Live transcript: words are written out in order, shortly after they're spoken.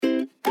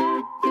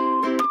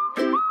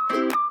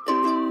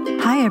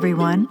Hi,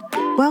 everyone.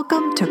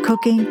 Welcome to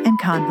Cooking and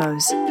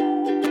Convos,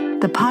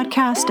 the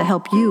podcast to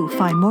help you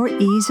find more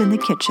ease in the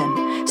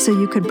kitchen so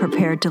you can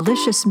prepare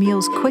delicious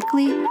meals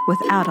quickly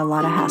without a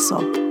lot of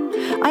hassle.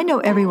 I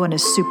know everyone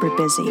is super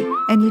busy,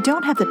 and you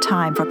don't have the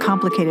time for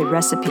complicated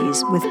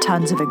recipes with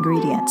tons of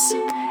ingredients.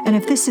 And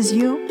if this is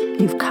you,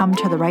 you've come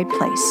to the right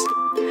place.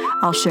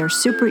 I'll share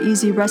super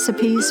easy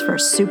recipes for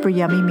super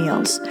yummy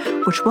meals,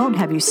 which won't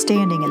have you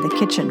standing in the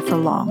kitchen for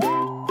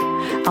long.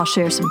 I'll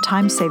share some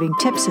time-saving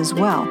tips as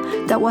well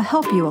that will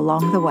help you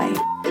along the way.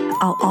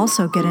 I'll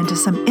also get into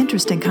some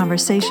interesting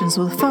conversations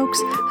with folks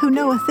who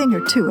know a thing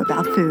or two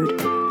about food.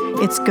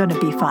 It's gonna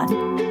be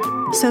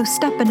fun. So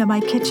step into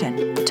my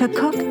kitchen to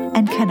cook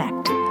and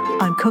connect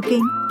on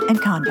Cooking and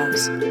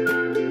Convos.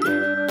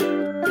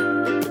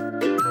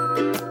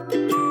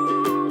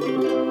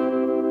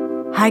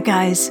 Hi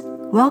guys,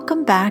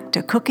 welcome back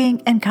to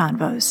Cooking and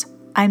Convos.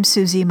 I'm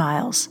Susie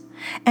Miles,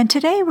 and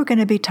today we're going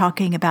to be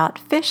talking about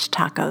fish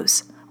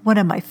tacos, one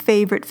of my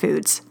favorite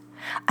foods.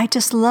 I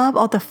just love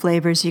all the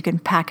flavors you can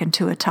pack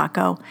into a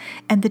taco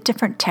and the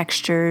different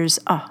textures.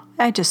 Oh,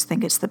 I just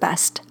think it's the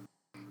best.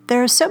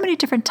 There are so many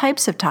different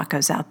types of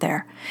tacos out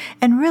there,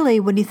 and really,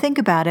 when you think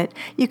about it,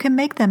 you can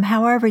make them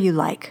however you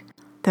like.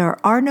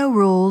 There are no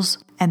rules,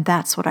 and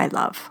that's what I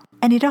love.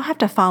 And you don't have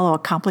to follow a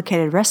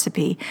complicated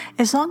recipe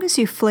as long as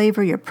you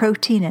flavor your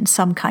protein in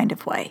some kind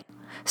of way.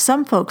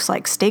 Some folks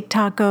like steak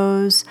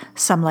tacos,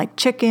 some like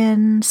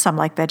chicken, some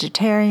like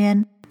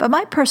vegetarian, but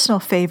my personal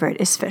favorite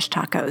is fish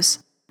tacos.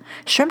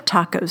 Shrimp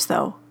tacos,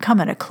 though, come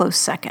in a close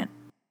second.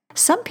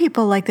 Some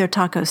people like their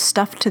tacos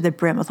stuffed to the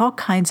brim with all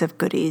kinds of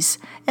goodies,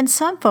 and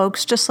some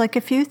folks just like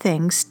a few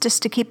things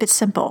just to keep it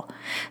simple.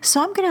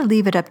 So I'm going to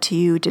leave it up to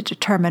you to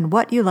determine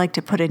what you like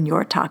to put in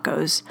your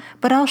tacos,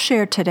 but I'll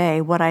share today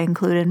what I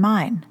include in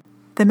mine.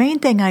 The main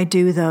thing I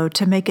do, though,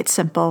 to make it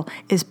simple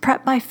is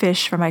prep my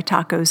fish for my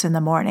tacos in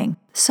the morning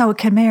so it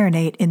can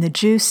marinate in the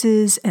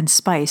juices and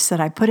spice that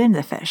I put in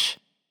the fish.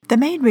 The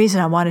main reason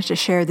I wanted to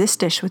share this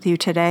dish with you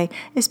today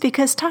is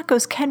because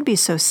tacos can be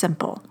so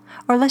simple,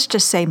 or let's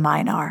just say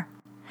mine are.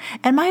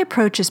 And my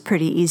approach is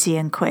pretty easy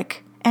and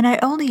quick, and I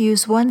only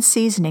use one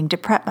seasoning to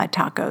prep my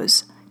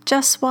tacos.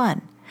 Just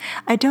one.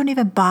 I don't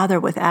even bother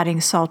with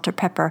adding salt or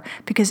pepper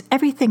because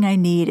everything I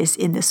need is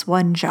in this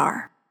one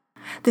jar.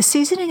 The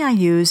seasoning I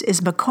use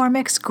is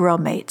McCormick's Grill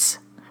Mates,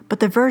 but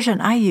the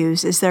version I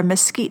use is their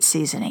mesquite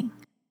seasoning.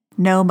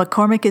 No,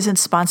 McCormick isn't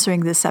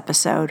sponsoring this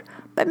episode,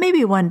 but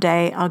maybe one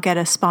day I'll get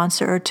a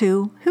sponsor or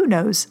two, who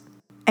knows.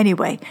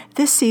 Anyway,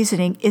 this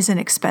seasoning isn't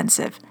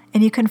expensive,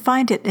 and you can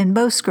find it in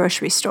most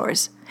grocery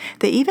stores.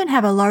 They even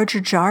have a larger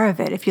jar of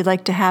it if you'd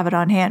like to have it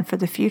on hand for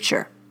the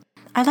future.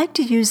 I like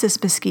to use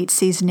this mesquite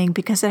seasoning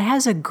because it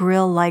has a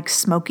grill-like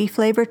smoky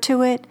flavor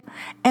to it,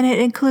 and it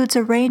includes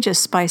a range of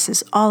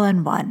spices all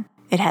in one.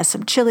 It has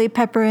some chili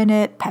pepper in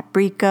it,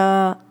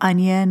 paprika,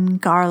 onion,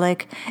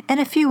 garlic, and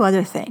a few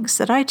other things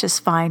that I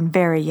just find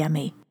very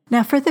yummy.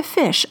 Now for the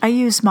fish, I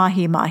use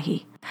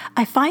mahi-mahi.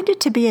 I find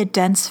it to be a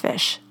dense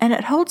fish, and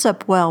it holds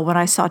up well when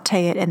I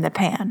saute it in the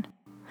pan.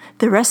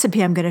 The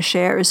recipe I'm going to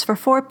share is for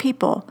 4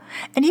 people,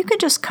 and you can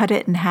just cut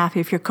it in half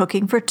if you're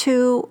cooking for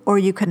 2, or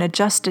you can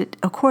adjust it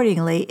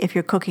accordingly if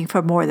you're cooking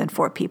for more than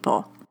 4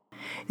 people.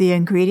 The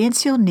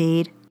ingredients you'll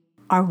need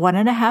are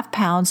 1.5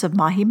 pounds of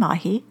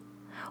mahi-mahi,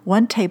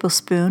 1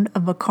 tablespoon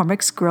of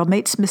McCormick's Grill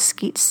Mates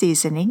mesquite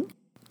seasoning,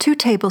 2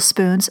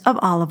 tablespoons of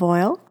olive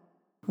oil,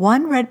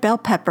 1 red bell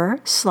pepper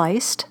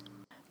sliced,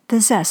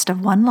 the zest of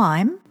 1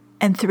 lime,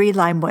 and 3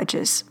 lime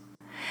wedges.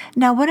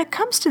 Now, when it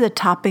comes to the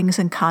toppings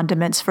and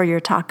condiments for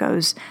your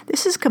tacos,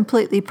 this is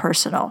completely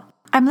personal.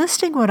 I'm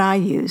listing what I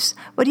use,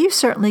 but you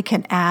certainly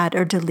can add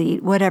or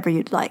delete whatever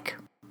you'd like.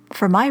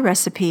 For my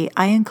recipe,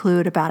 I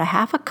include about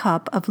 1/2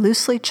 cup of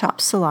loosely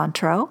chopped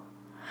cilantro,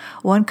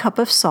 1 cup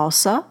of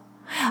salsa.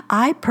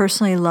 I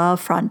personally love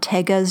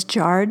Frontega's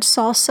jarred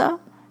salsa.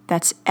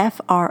 That's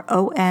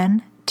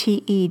Frontega.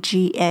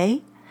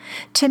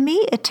 To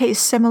me, it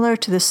tastes similar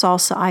to the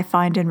salsa I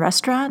find in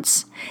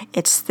restaurants.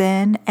 It's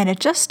thin, and it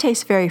just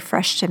tastes very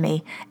fresh to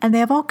me, and they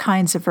have all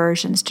kinds of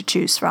versions to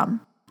choose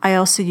from. I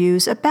also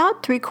use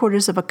about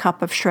 3/4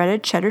 cup of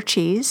shredded cheddar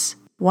cheese,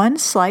 1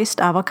 sliced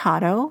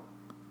avocado,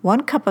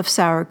 1 cup of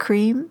sour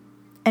cream,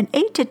 and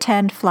 8 to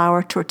 10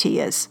 flour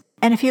tortillas.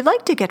 And if you'd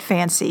like to get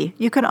fancy,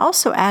 you can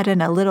also add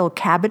in a little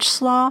cabbage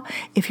slaw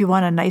if you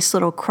want a nice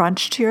little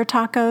crunch to your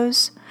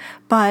tacos.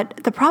 But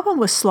the problem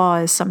with slaw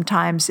is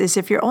sometimes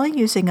if you're only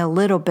using a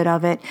little bit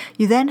of it,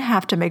 you then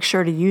have to make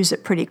sure to use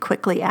it pretty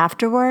quickly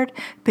afterward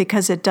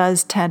because it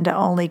does tend to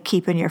only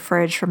keep in your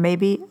fridge for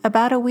maybe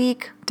about a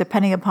week,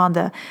 depending upon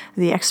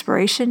the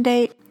expiration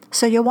date.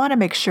 So you'll want to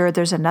make sure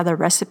there's another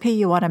recipe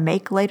you want to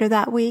make later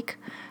that week,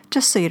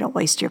 just so you don't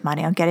waste your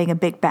money on getting a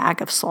big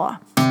bag of slaw.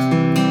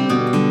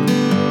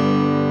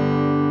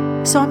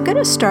 So I'm going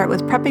to start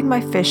with prepping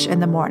my fish in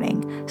the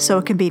morning so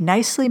it can be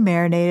nicely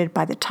marinated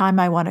by the time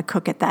I want to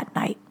cook it that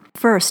night.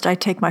 First, I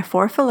take my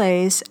 4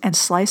 fillets and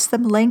slice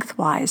them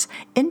lengthwise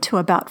into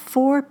about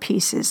 4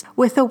 pieces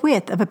with a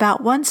width of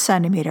about 1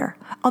 centimeter,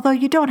 although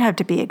you don't have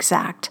to be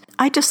exact.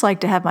 I just like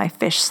to have my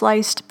fish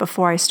sliced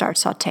before I start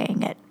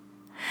sautéing it.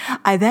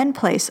 I then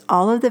place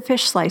all of the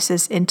fish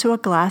slices into a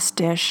glass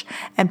dish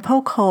and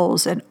poke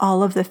holes in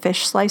all of the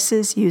fish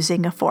slices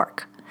using a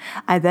fork.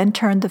 I then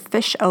turn the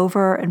fish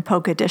over and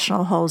poke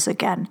additional holes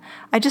again.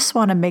 I just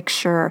want to make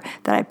sure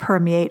that I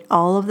permeate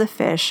all of the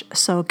fish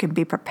so it can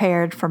be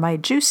prepared for my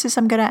juices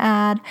I'm going to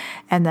add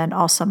and then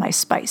also my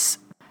spice.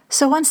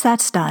 So once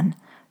that's done,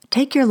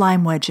 take your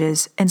lime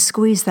wedges and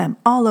squeeze them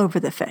all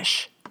over the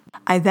fish.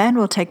 I then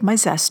will take my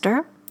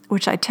zester,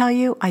 which I tell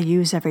you I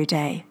use every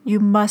day. You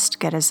must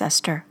get a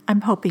zester.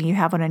 I'm hoping you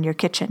have one in your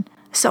kitchen.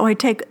 So I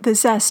take the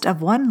zest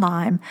of one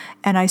lime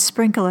and I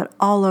sprinkle it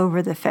all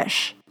over the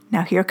fish.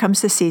 Now here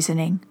comes the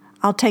seasoning.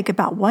 I'll take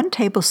about 1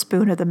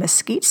 tablespoon of the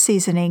mesquite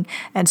seasoning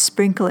and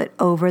sprinkle it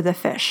over the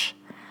fish.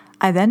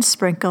 I then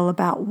sprinkle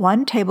about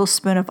 1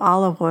 tablespoon of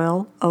olive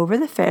oil over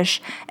the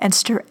fish and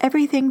stir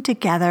everything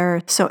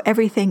together so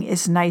everything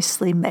is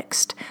nicely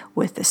mixed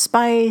with the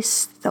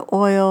spice, the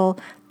oil,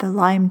 the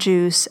lime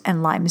juice,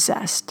 and lime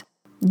zest.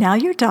 Now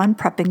you're done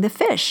prepping the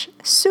fish.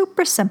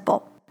 Super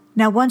simple.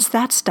 Now once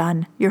that's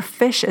done, your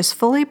fish is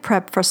fully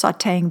prepped for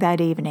sautéing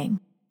that evening.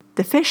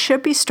 The fish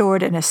should be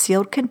stored in a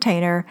sealed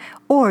container,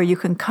 or you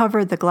can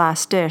cover the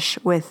glass dish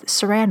with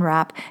saran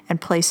wrap and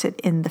place it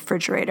in the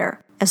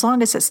refrigerator. As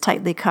long as it's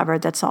tightly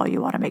covered, that's all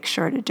you want to make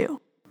sure to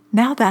do.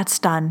 Now that's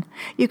done,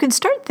 you can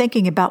start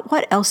thinking about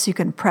what else you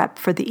can prep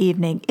for the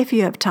evening if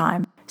you have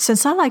time.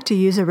 Since I like to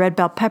use a red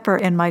bell pepper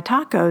in my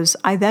tacos,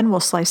 I then will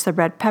slice the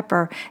red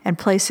pepper and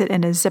place it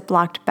in a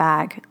Ziploc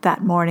bag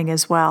that morning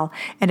as well.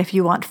 And if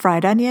you want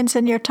fried onions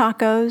in your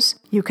tacos,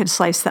 you can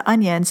slice the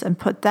onions and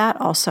put that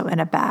also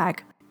in a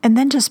bag. And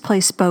then just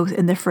place both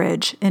in the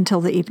fridge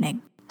until the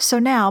evening. So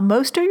now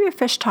most of your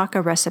fish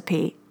taco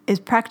recipe is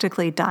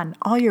practically done.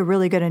 All you're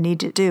really going to need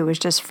to do is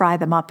just fry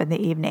them up in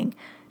the evening.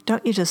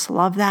 Don't you just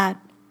love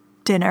that?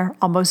 Dinner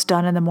almost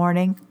done in the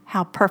morning.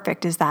 How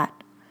perfect is that?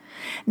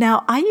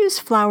 Now, I use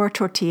flour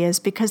tortillas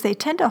because they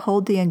tend to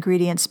hold the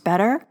ingredients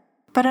better,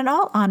 but in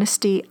all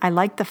honesty, I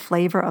like the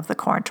flavor of the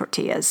corn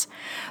tortillas.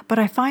 But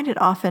I find it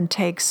often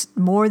takes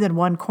more than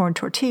 1 corn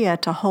tortilla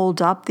to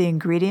hold up the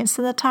ingredients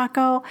in the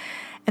taco,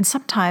 and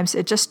sometimes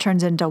it just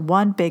turns into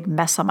one big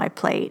mess on my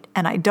plate,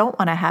 and I don't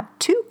want to have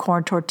 2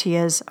 corn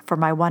tortillas for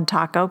my 1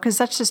 taco because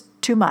that's just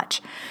too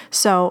much.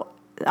 So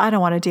I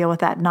don't want to deal with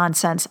that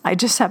nonsense. I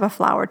just have a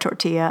flour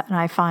tortilla, and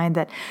I find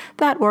that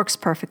that works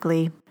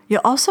perfectly.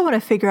 You'll also want to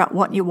figure out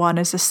what you want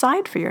as a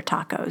side for your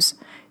tacos.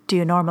 Do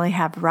you normally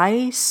have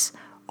rice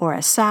or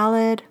a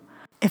salad?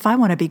 If I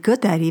want to be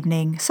good that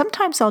evening,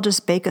 sometimes I'll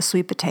just bake a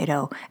sweet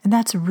potato, and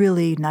that's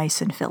really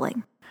nice and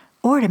filling.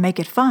 Or to make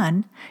it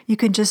fun, you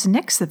can just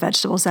nix the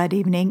vegetables that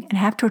evening and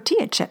have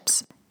tortilla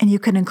chips. And you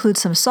can include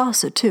some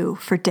salsa too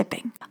for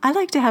dipping. I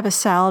like to have a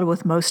salad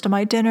with most of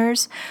my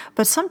dinners,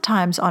 but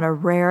sometimes on a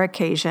rare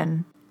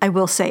occasion, I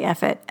will say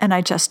F it, and I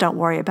just don't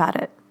worry about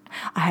it.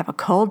 I have a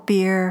cold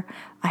beer,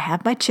 I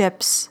have my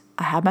chips,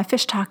 I have my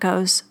fish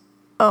tacos.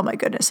 Oh my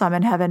goodness, I'm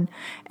in heaven.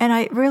 And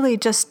I really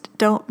just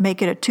don't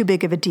make it too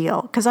big of a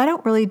deal because I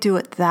don't really do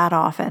it that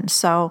often.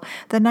 So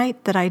the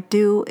night that I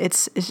do,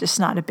 it's just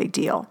not a big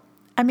deal.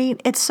 I mean,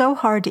 it's so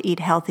hard to eat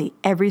healthy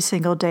every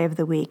single day of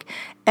the week,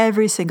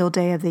 every single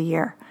day of the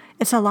year.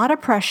 It's a lot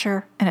of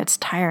pressure and it's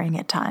tiring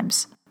at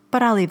times.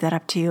 But I'll leave that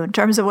up to you in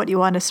terms of what you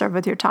want to serve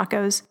with your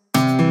tacos.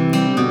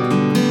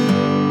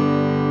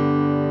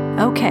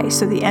 Okay,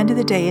 so the end of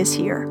the day is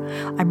here.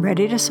 I'm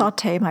ready to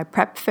saute my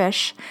prepped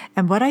fish,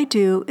 and what I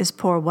do is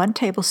pour 1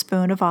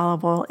 tablespoon of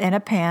olive oil in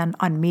a pan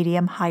on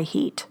medium-high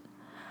heat.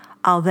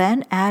 I'll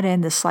then add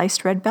in the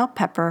sliced red bell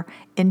pepper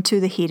into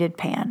the heated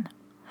pan.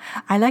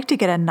 I like to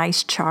get a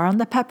nice char on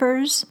the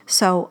peppers,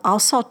 so I'll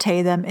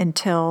saute them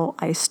until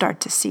I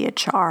start to see a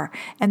char,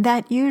 and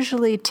that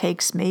usually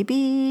takes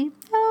maybe,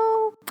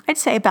 I'd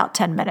say about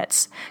 10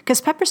 minutes,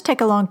 because peppers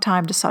take a long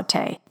time to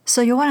saute,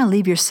 so you'll want to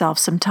leave yourself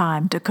some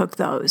time to cook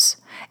those.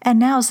 And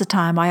now's the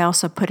time I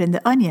also put in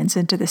the onions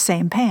into the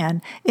same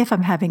pan if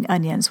I'm having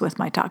onions with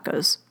my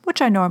tacos,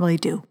 which I normally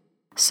do.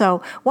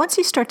 So once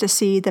you start to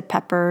see the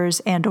peppers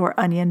and or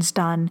onions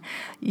done,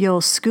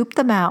 you'll scoop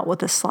them out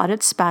with a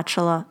slotted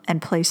spatula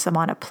and place them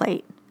on a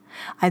plate.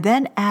 I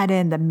then add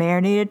in the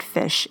marinated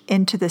fish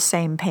into the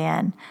same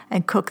pan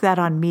and cook that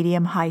on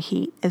medium-high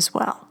heat as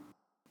well.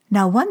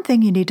 Now, one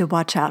thing you need to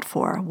watch out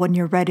for when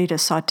you're ready to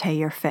saute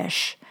your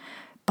fish.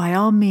 By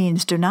all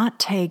means, do not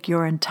take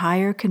your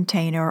entire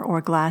container or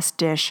glass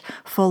dish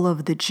full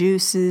of the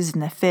juices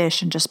and the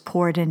fish and just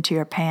pour it into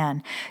your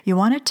pan. You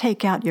want to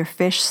take out your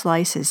fish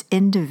slices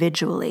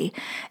individually.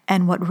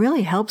 And what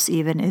really helps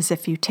even is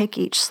if you take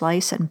each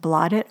slice and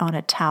blot it on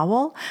a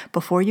towel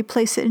before you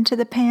place it into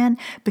the pan,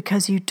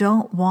 because you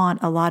don't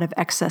want a lot of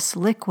excess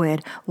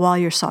liquid while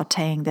you're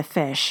sauteing the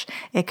fish.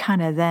 It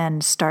kind of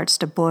then starts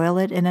to boil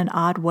it in an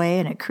odd way,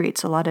 and it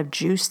creates a lot of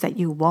juice that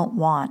you won't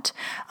want,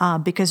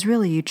 because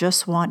really you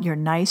just want your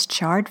nice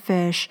charred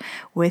fish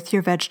with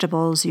your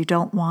vegetables. You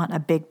don't want a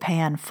big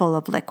pan full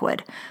of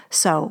liquid.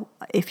 So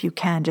if you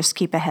can, just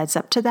keep a heads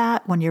up to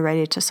that when you're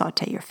ready to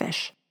saute your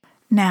fish.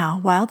 Now,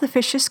 while the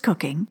fish is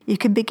cooking, you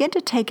can begin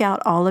to take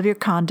out all of your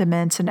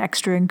condiments and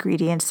extra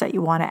ingredients that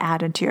you want to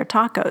add into your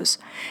tacos.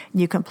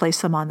 You can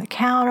place them on the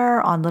counter,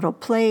 on little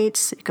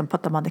plates. You can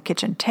put them on the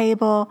kitchen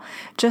table.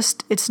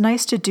 It's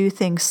nice to do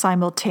things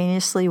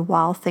simultaneously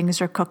while things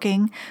are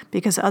cooking,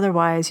 because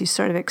otherwise you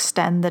sort of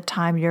extend the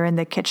time you're in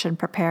the kitchen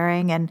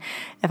preparing. And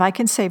if I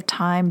can save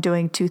time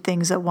doing two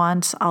things at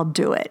once, I'll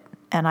do it.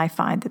 And I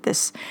find that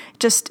this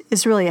just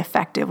is really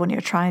effective when you're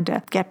trying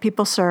to get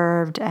people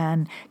served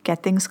and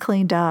get things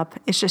cleaned up.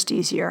 It's just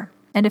easier.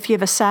 And if you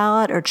have a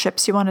salad or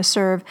chips you want to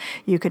serve,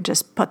 you could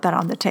just put that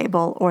on the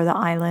table or the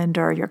island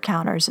or your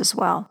counters as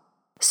well.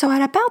 So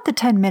at about the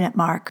 10-minute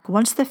mark,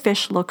 once the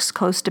fish looks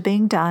close to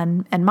being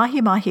done, and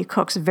mahi-mahi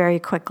cooks very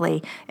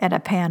quickly in a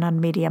pan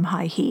on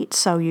medium-high heat,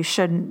 so you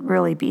shouldn't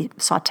really be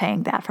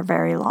sautéing that for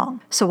very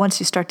long. So once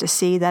you start to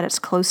see that it's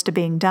close to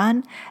being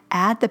done,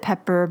 add the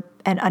pepper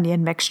and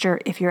onion mixture,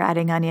 if you're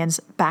adding onions,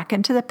 back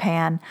into the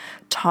pan,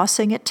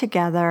 tossing it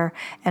together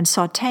and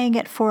sautéing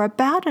it for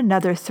about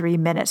another 3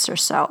 minutes or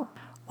so.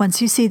 Once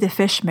you see the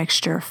fish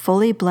mixture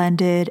fully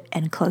blended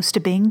and close to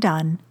being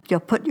done, you'll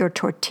put your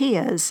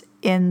tortillas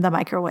in the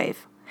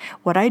microwave.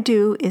 What I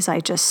do is I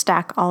just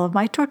stack all of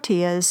my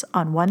tortillas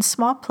on one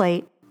small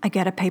plate. I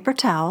get a paper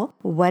towel,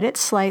 wet it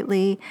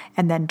slightly,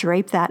 and then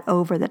drape that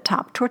over the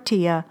top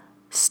tortilla,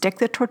 stick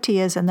the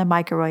tortillas in the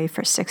microwave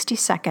for 60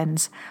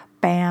 seconds,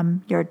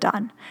 bam, you're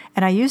done.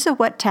 And I use a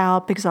wet towel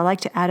because I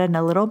like to add in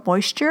a little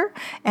moisture,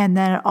 and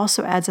then it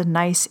also adds a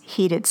nice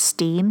heated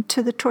steam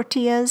to the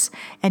tortillas,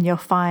 and you'll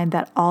find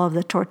that all of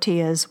the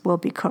tortillas will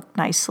be cooked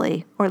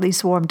nicely, or at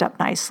least warmed up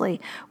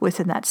nicely,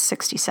 within that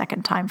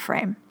 60-second time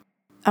frame.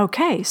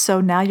 Okay, so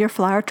now your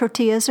flour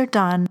tortillas are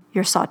done,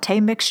 your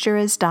sauté mixture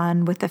is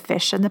done with the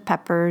fish and the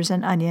peppers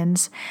and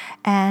onions,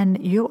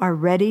 and you are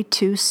ready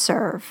to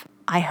serve.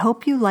 I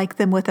hope you like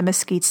them with a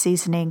mesquite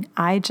seasoning.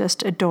 I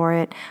just adore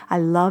it. I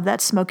love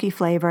that smoky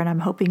flavor, and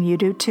I'm hoping you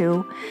do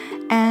too.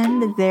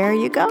 And there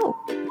you go.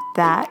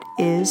 That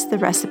is the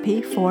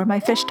recipe for my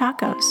fish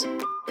tacos.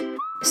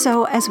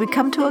 So as we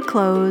come to a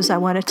close, I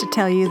wanted to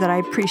tell you that I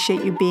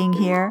appreciate you being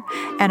here,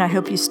 and I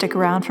hope you stick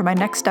around for my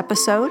next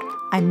episode.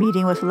 I'm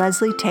meeting with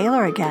Leslie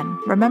Taylor again.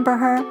 Remember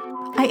her?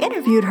 I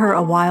interviewed her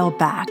a while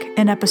back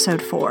in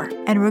episode 4,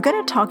 and we're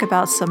going to talk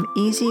about some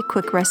easy,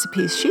 quick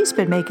recipes she's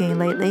been making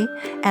lately,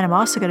 and I'm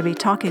also going to be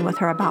talking with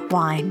her about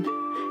wine.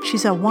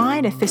 She's a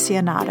wine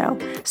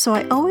aficionado, so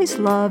I always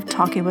love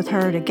talking with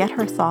her to get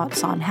her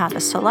thoughts on how to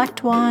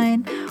select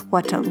wine,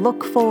 what to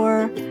look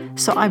for,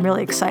 so I'm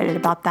really excited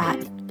about that.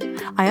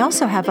 I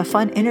also have a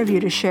fun interview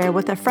to share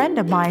with a friend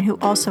of mine who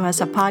also has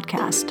a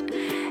podcast.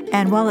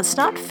 And while it's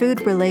not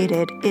food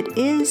related, it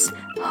is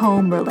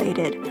home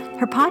related.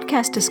 Her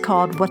podcast is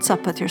called What's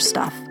Up With Your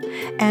Stuff,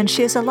 and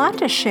she has a lot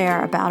to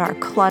share about our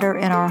clutter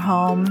in our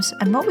homes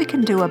and what we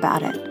can do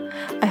about it.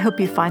 I hope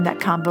you find that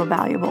combo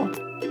valuable.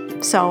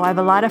 So I have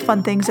a lot of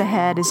fun things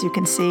ahead, as you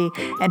can see,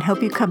 and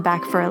hope you come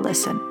back for a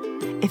listen.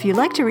 If you'd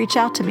like to reach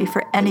out to me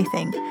for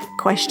anything,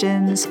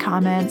 questions,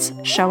 comments,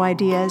 show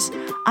ideas,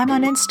 I'm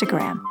on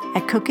Instagram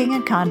at Cooking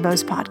and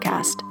Convos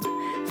Podcast.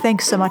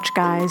 Thanks so much,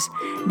 guys.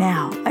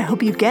 Now, I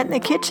hope you get in the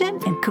kitchen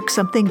and cook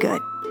something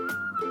good.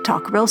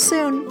 Talk real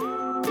soon.